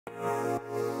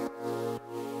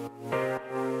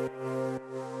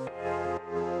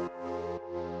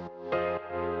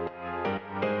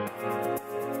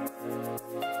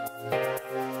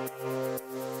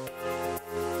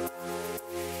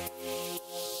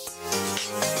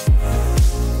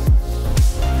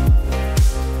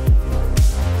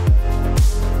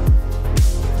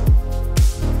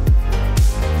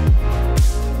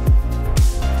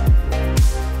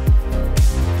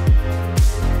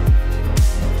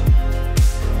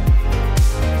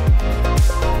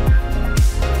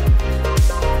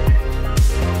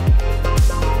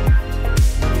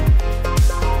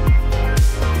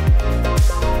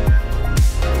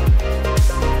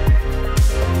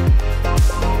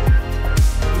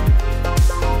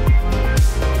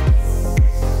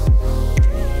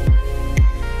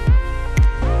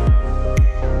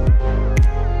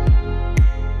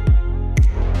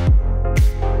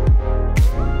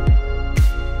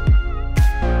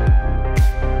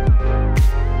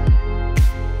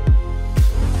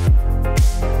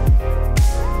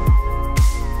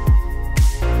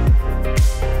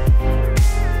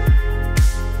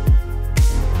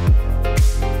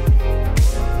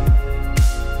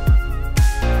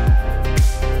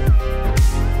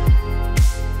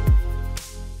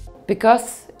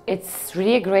Because it's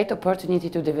really a great opportunity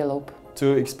to develop.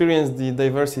 To experience the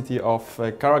diversity of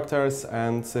characters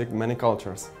and many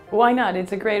cultures. Why not?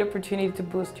 It's a great opportunity to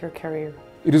boost your career.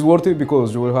 It is worth it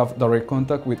because you will have direct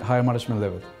contact with higher management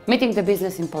level. Meeting the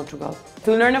business in Portugal.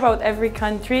 To learn about every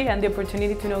country and the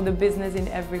opportunity to know the business in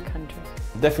every country.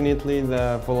 Definitely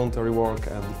the voluntary work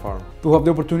at the farm. To have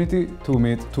the opportunity to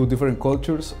meet two different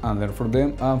cultures and learn from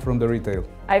them and from the retail.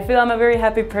 I feel I'm a very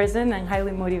happy person and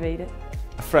highly motivated.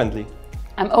 Friendly.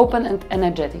 I'm open and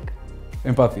energetic.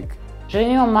 Empathic.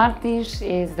 Drzemiący Martins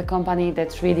is the company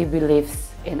that really believes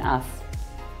in us.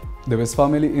 The best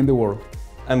family in the world.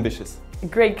 Ambitious. A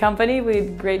great company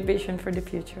with great vision for the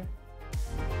future.